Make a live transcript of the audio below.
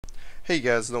Hey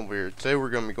guys, no weird. Today we're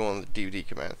going to be going with the DVD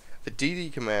command. The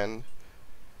DVD command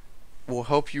will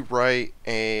help you write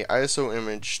a ISO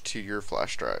image to your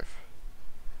flash drive.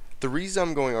 The reason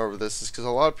I'm going over this is because a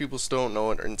lot of people still don't know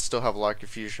it and still have a lot of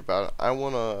confusion about it. I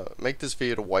want to make this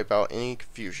video to wipe out any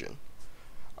confusion.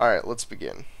 Alright, let's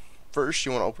begin. First,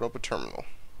 you want to open up a terminal.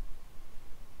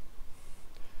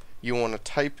 You want to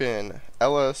type in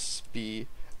lsblk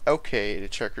to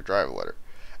check your drive letter.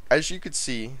 As you can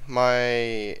see,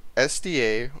 my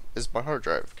SDA is my hard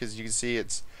drive because you can see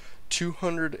it's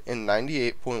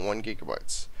 298.1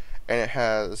 gigabytes, and it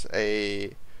has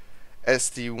a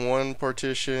SD1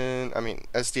 partition,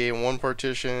 SDA1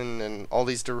 partition, and all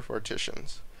these different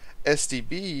partitions.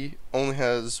 SDB only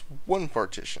has one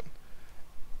partition,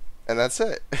 and that's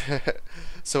it.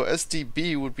 So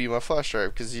SDB would be my flash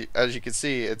drive because, as you can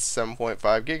see, it's 7.5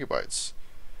 gigabytes.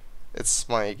 It's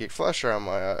my 8 gig flash drive on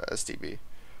my SDB.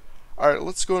 Alright,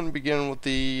 let's go and begin with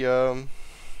the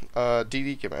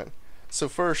dd command. So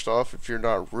first off, if you're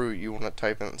not root, you want to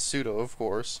type in sudo, of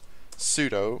course,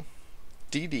 sudo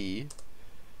dd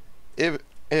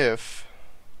if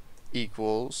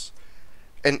equals,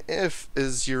 and if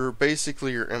is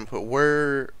basically your input.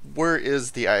 Where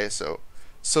is the ISO?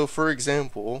 So for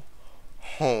example,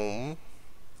 home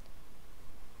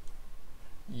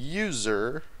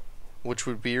user, which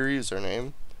would be your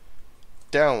username,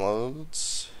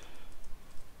 downloads,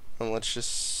 and let's just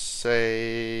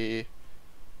say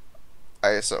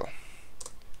ISO.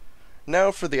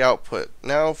 Now for the output.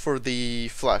 Now for the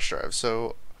flash drive.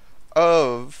 So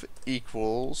of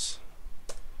equals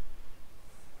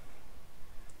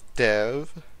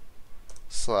dev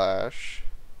slash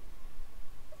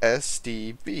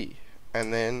SDB,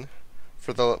 and then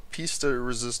for the piece de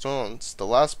resistance, the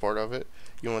last part of it,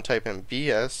 you want to type in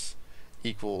BS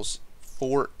equals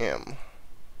 4M.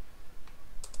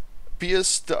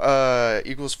 BS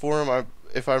equals 4M.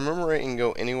 If I remember right, you can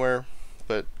go anywhere,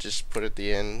 but just put it at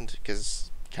the end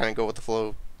because kind of go with the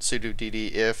flow. Sudo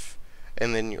dd if,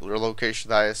 and then your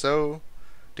location of the ISO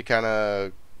to kind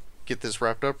of get this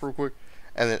wrapped up real quick,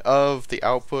 and then of the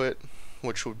output,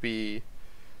 which would be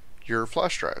your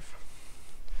flash drive.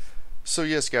 So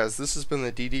yes, guys, this has been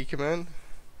the dd command.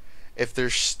 If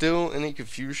there's still any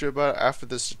confusion about it after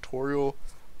this tutorial,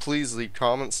 please leave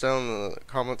comments down in the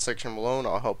comment section below, and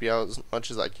I'll help you out as much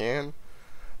as I can.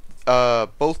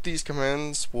 Both these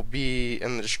commands will be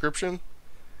in the description,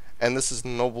 and this is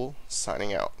Noble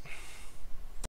signing out.